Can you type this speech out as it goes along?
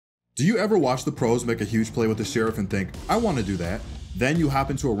Do you ever watch the pros make a huge play with the Sheriff and think, I want to do that? Then you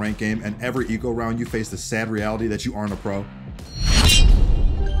hop into a ranked game and every eco round you face the sad reality that you aren't a pro?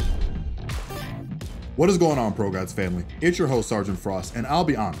 What is going on, ProGuides family? It's your host, Sergeant Frost, and I'll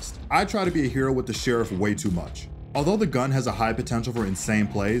be honest, I try to be a hero with the Sheriff way too much. Although the gun has a high potential for insane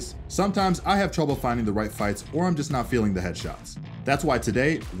plays, sometimes I have trouble finding the right fights or I'm just not feeling the headshots. That's why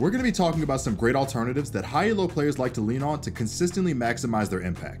today, we're going to be talking about some great alternatives that high elo players like to lean on to consistently maximize their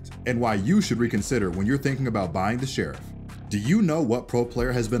impact, and why you should reconsider when you're thinking about buying the Sheriff. Do you know what pro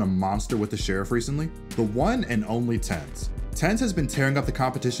player has been a monster with the Sheriff recently? The one and only TenZ. TenZ has been tearing up the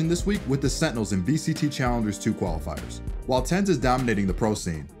competition this week with the Sentinels in VCT Challengers 2 qualifiers. While TenZ is dominating the pro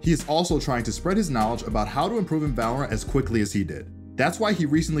scene, he is also trying to spread his knowledge about how to improve in Valorant as quickly as he did. That's why he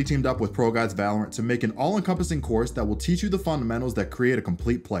recently teamed up with ProGuides Valorant to make an all-encompassing course that will teach you the fundamentals that create a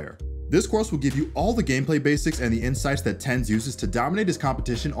complete player. This course will give you all the gameplay basics and the insights that TenZ uses to dominate his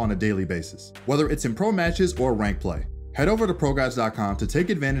competition on a daily basis, whether it's in pro matches or ranked play. Head over to ProGuides.com to take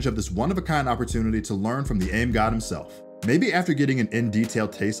advantage of this one-of-a-kind opportunity to learn from the aim god himself. Maybe after getting an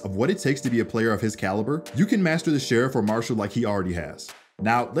in-detailed taste of what it takes to be a player of his caliber, you can master the Sheriff or Marshal like he already has.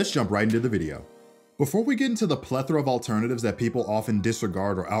 Now, let's jump right into the video. Before we get into the plethora of alternatives that people often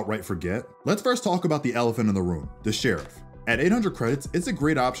disregard or outright forget, let's first talk about the elephant in the room, the Sheriff. At 800 credits, it's a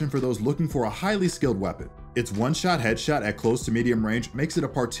great option for those looking for a highly skilled weapon. Its one-shot headshot at close to medium range makes it a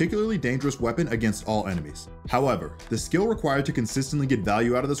particularly dangerous weapon against all enemies. However, the skill required to consistently get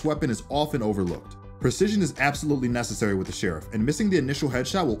value out of this weapon is often overlooked. Precision is absolutely necessary with the Sheriff, and missing the initial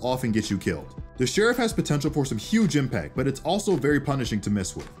headshot will often get you killed. The Sheriff has potential for some huge impact, but it's also very punishing to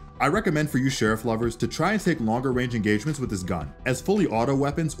miss with. I recommend for you Sheriff lovers to try and take longer range engagements with this gun, as fully auto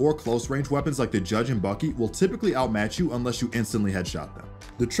weapons or close range weapons like the Judge and Bucky will typically outmatch you unless you instantly headshot them.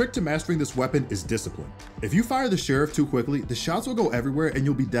 The trick to mastering this weapon is discipline. If you fire the Sheriff too quickly, the shots will go everywhere and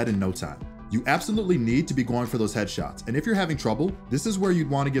you'll be dead in no time. You absolutely need to be going for those headshots, and if you're having trouble, this is where you'd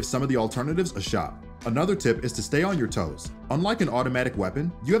want to give some of the alternatives a shot. Another tip is to stay on your toes. Unlike an automatic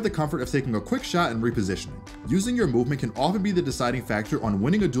weapon, you have the comfort of taking a quick shot and repositioning. Using your movement can often be the deciding factor on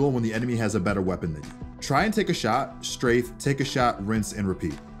winning a duel when the enemy has a better weapon than you. Try and take a shot, strafe, take a shot, rinse, and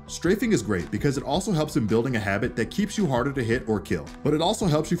repeat. Strafing is great because it also helps in building a habit that keeps you harder to hit or kill, but it also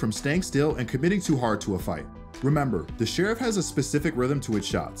helps you from staying still and committing too hard to a fight. Remember, the Sheriff has a specific rhythm to its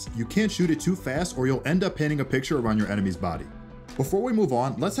shots. You can't shoot it too fast or you'll end up painting a picture around your enemy's body. Before we move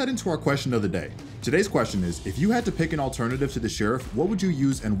on, let's head into our question of the day. Today's question is, if you had to pick an alternative to the Sheriff, what would you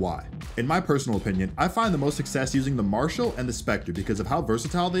use and why? In my personal opinion, I find the most success using the Marshal and the Spectre because of how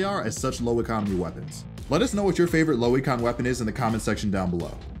versatile they are as such low economy weapons. Let us know what your favorite low econ weapon is in the comment section down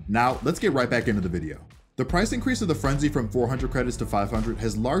below. Now, let's get right back into the video. The price increase of the Frenzy from 400 credits to 500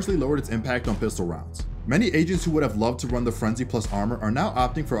 has largely lowered its impact on pistol rounds. Many agents who would have loved to run the Frenzy plus armor are now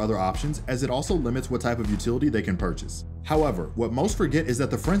opting for other options, as it also limits what type of utility they can purchase. However, what most forget is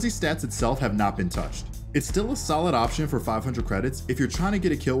that the Frenzy stats itself have not been touched. It's still a solid option for 500 credits if you're trying to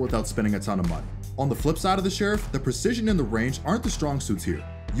get a kill without spending a ton of money. On the flip side of the Sheriff, the precision and the range aren't the strong suits here.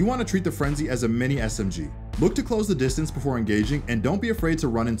 You want to treat the Frenzy as a mini SMG. Look to close the distance before engaging, and don't be afraid to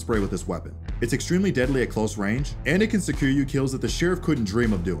run and spray with this weapon. It's extremely deadly at close range, and it can secure you kills that the Sheriff couldn't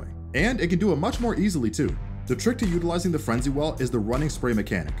dream of doing. And it can do it much more easily too. The trick to utilizing the Frenzy well is the running spray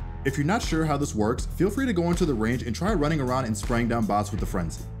mechanic. If you're not sure how this works, feel free to go into the range and try running around and spraying down bots with the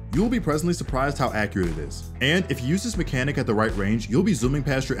Frenzy. You will be pleasantly surprised how accurate it is. And if you use this mechanic at the right range, you'll be zooming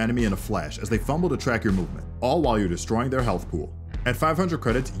past your enemy in a flash as they fumble to track your movement, all while you're destroying their health pool. At 500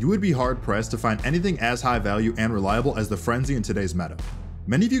 credits, you would be hard pressed to find anything as high value and reliable as the Frenzy in today's meta.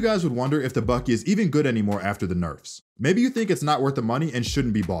 Many of you guys would wonder if the Bucky is even good anymore after the nerfs. Maybe you think it's not worth the money and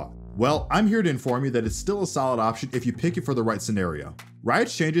shouldn't be bought. Well, I'm here to inform you that it's still a solid option if you pick it for the right scenario.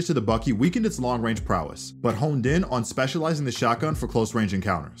 Riot's changes to the Bucky weakened its long-range prowess, but honed in on specializing the shotgun for close-range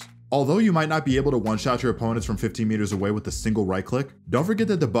encounters. Although you might not be able to one-shot your opponents from 15 meters away with a single right click, don't forget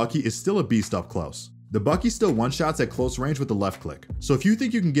that the Bucky is still a beast up close. The Bucky still one-shots at close range with the left click, so if you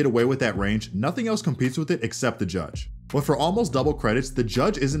think you can get away with that range, nothing else competes with it except the Judge. But for almost double credits, the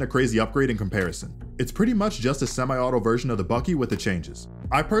Judge isn't a crazy upgrade in comparison. It's pretty much just a semi-auto version of the Bucky with the changes.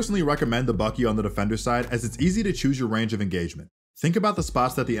 I personally recommend the Bucky on the defender side as it's easy to choose your range of engagement. Think about the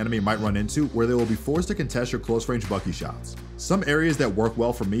spots that the enemy might run into where they will be forced to contest your close range Bucky shots. Some areas that work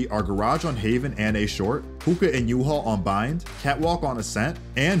well for me are Garage on Haven and A Short, Hookah and U-Haul on Bind, Catwalk on Ascent,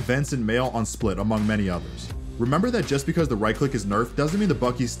 and Vents and Mail on Split, among many others. Remember that just because the right click is nerfed doesn't mean the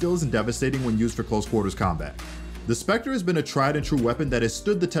Bucky still isn't devastating when used for close quarters combat. The Spectre has been a tried and true weapon that has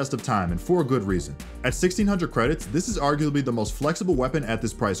stood the test of time, and for a good reason. At 1600 credits, this is arguably the most flexible weapon at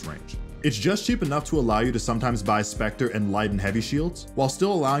this price range. It's just cheap enough to allow you to sometimes buy Spectre and light and heavy shields, while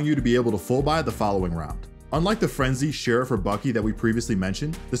still allowing you to be able to full buy the following round. Unlike the Frenzy, Sheriff, or Bucky that we previously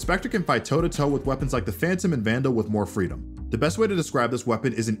mentioned, the Spectre can fight toe-to-toe with weapons like the Phantom and Vandal with more freedom. The best way to describe this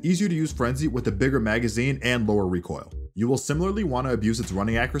weapon is an easier to use Frenzy with a bigger magazine and lower recoil. You will similarly want to abuse its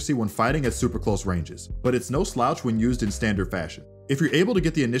running accuracy when fighting at super close ranges, but it's no slouch when used in standard fashion. If you're able to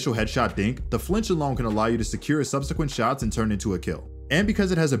get the initial headshot dink, the flinch alone can allow you to secure subsequent shots and turn into a kill. And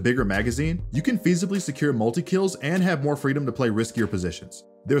because it has a bigger magazine, you can feasibly secure multi-kills and have more freedom to play riskier positions.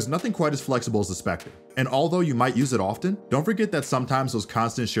 There's nothing quite as flexible as the Spectre, and although you might use it often, don't forget that sometimes those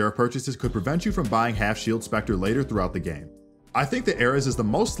constant Sheriff purchases could prevent you from buying half shield Spectre later throughout the game. I think the Ares is the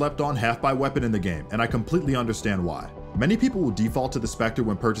most slept on half-buy weapon in the game, and I completely understand why. Many people will default to the Spectre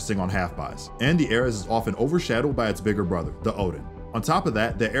when purchasing on half-buys, and the Ares is often overshadowed by its bigger brother, the Odin. On top of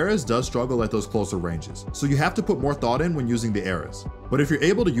that, the Ares does struggle at those closer ranges, so you have to put more thought in when using the Ares. But if you're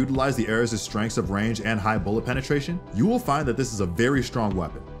able to utilize the Ares' strengths of range and high bullet penetration, you will find that this is a very strong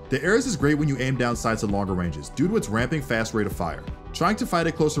weapon. The Ares is great when you aim down sights at longer ranges due to its ramping fast rate of fire. Trying to fight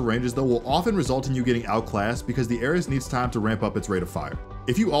at closer ranges though will often result in you getting outclassed because the Ares needs time to ramp up its rate of fire.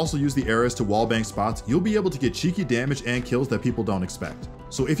 If you also use the Ares to wallbang spots, you'll be able to get cheeky damage and kills that people don't expect.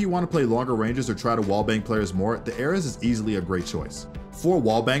 So if you want to play longer ranges or try to wallbang players more, the Ares is easily a great choice. For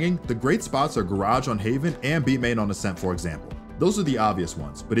wallbanging, the great spots are Garage on Haven and Beat Main on Ascent, for example. Those are the obvious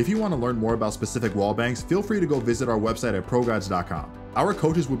ones, but if you want to learn more about specific wallbangs, feel free to go visit our website at ProGuides.com. Our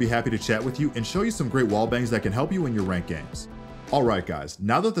coaches will be happy to chat with you and show you some great wallbangs that can help you in your ranked games. Alright guys,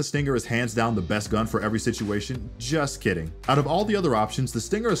 now that the Stinger is hands down the best gun for every situation, just kidding. Out of all the other options, the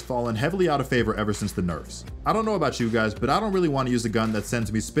Stinger has fallen heavily out of favor ever since the nerfs. I don't know about you guys, but I don't really want to use a gun that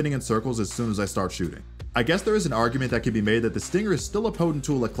sends me spinning in circles as soon as I start shooting. I guess there is an argument that can be made that the Stinger is still a potent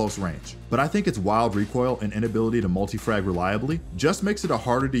tool at close range, but I think its wild recoil and inability to multi-frag reliably just makes it a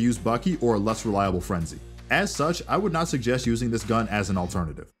harder to use Bucky or a less reliable Frenzy. As such, I would not suggest using this gun as an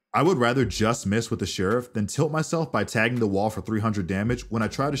alternative. I would rather just miss with the Sheriff than tilt myself by tagging the wall for 300 damage when I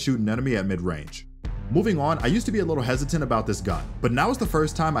try to shoot an enemy at mid-range. Moving on, I used to be a little hesitant about this gun, but now is the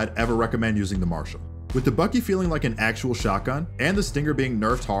first time I'd ever recommend using the Marshal. With the Bucky feeling like an actual shotgun, and the Stinger being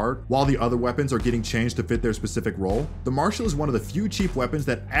nerfed hard, while the other weapons are getting changed to fit their specific role, the Marshal is one of the few cheap weapons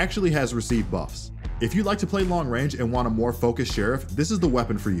that actually has received buffs. If you like to play long range and want a more focused Sheriff, this is the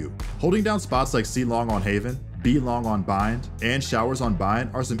weapon for you. Holding down spots like C long on Haven, B long on Bind, and Showers on Bind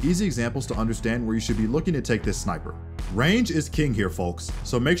are some easy examples to understand where you should be looking to take this sniper. Range is king here, folks,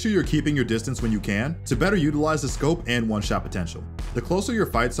 so make sure you're keeping your distance when you can to better utilize the scope and one-shot potential. The closer your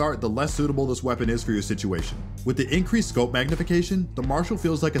fights are, the less suitable this weapon is for your situation. With the increased scope magnification, the Marshal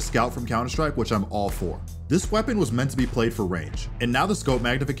feels like a scout from Counter-Strike, which I'm all for. This weapon was meant to be played for range, and now the scope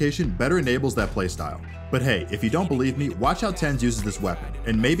magnification better enables that playstyle. But hey, if you don't believe me, watch how Tens uses this weapon,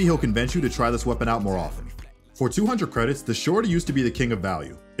 and maybe he'll convince you to try this weapon out more often. For 200 credits, the Shorty used to be the king of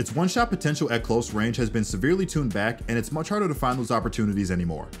value. Its one-shot potential at close range has been severely tuned back, and it's much harder to find those opportunities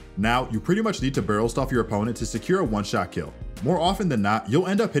anymore. Now, you pretty much need to barrel stuff your opponent to secure a one-shot kill. More often than not, you'll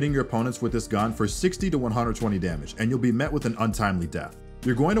end up hitting your opponents with this gun for 60 to 120 damage, and you'll be met with an untimely death.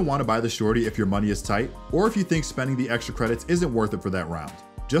 You're going to want to buy the Shorty if your money is tight, or if you think spending the extra credits isn't worth it for that round.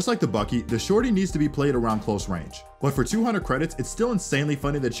 Just like the Bucky, the Shorty needs to be played around close range. But for 200 credits, it's still insanely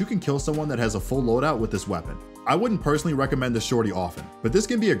funny that you can kill someone that has a full loadout with this weapon. I wouldn't personally recommend the Shorty often, but this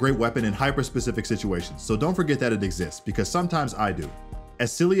can be a great weapon in hyper-specific situations, so don't forget that it exists, because sometimes I do.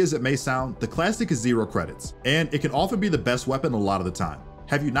 As silly as it may sound, the Classic is 0 credits, and it can often be the best weapon a lot of the time.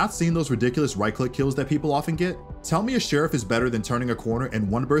 Have you not seen those ridiculous right-click kills that people often get? Tell me a Sheriff is better than turning a corner and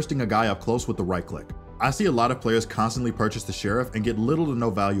one-bursting a guy up close with the right-click. I see a lot of players constantly purchase the Sheriff and get little to no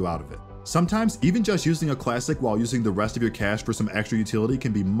value out of it. Sometimes even just using a Classic while using the rest of your cash for some extra utility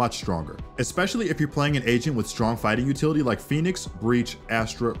can be much stronger, especially if you're playing an agent with strong fighting utility like Phoenix, Breach,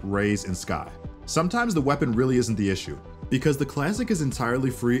 Astra, Raze, and Skye. Sometimes the weapon really isn't the issue, because the Classic is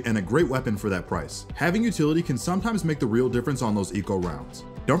entirely free and a great weapon for that price. Having utility can sometimes make the real difference on those eco rounds.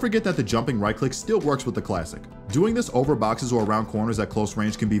 Don't forget that the jumping right click still works with the Classic. Doing this over boxes or around corners at close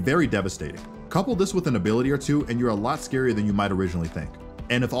range can be very devastating. Couple this with an ability or two and you're a lot scarier than you might originally think.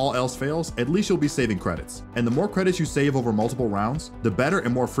 And if all else fails, at least you'll be saving credits. And the more credits you save over multiple rounds, the better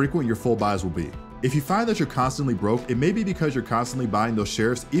and more frequent your full buys will be. If you find that you're constantly broke, it may be because you're constantly buying those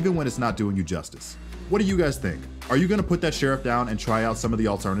Sheriffs even when it's not doing you justice. What do you guys think? Are you going to put that Sheriff down and try out some of the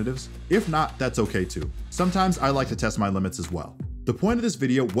alternatives? If not, that's okay too. Sometimes I like to test my limits as well. The point of this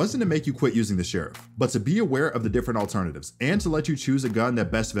video wasn't to make you quit using the Sheriff, but to be aware of the different alternatives and to let you choose a gun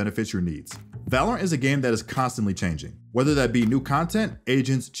that best benefits your needs. Valorant is a game that is constantly changing. Whether that be new content,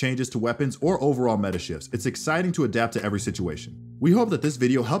 agents, changes to weapons, or overall meta shifts, it's exciting to adapt to every situation. We hope that this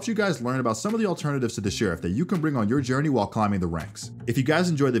video helps you guys learn about some of the alternatives to the Sheriff that you can bring on your journey while climbing the ranks. If you guys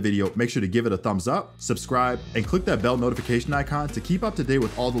enjoyed the video, make sure to give it a thumbs up, subscribe, and click that bell notification icon to keep up to date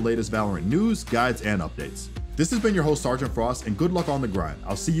with all the latest Valorant news, guides, and updates. This has been your host, Sergeant Frost, and good luck on the grind.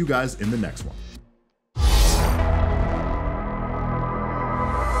 I'll see you guys in the next one.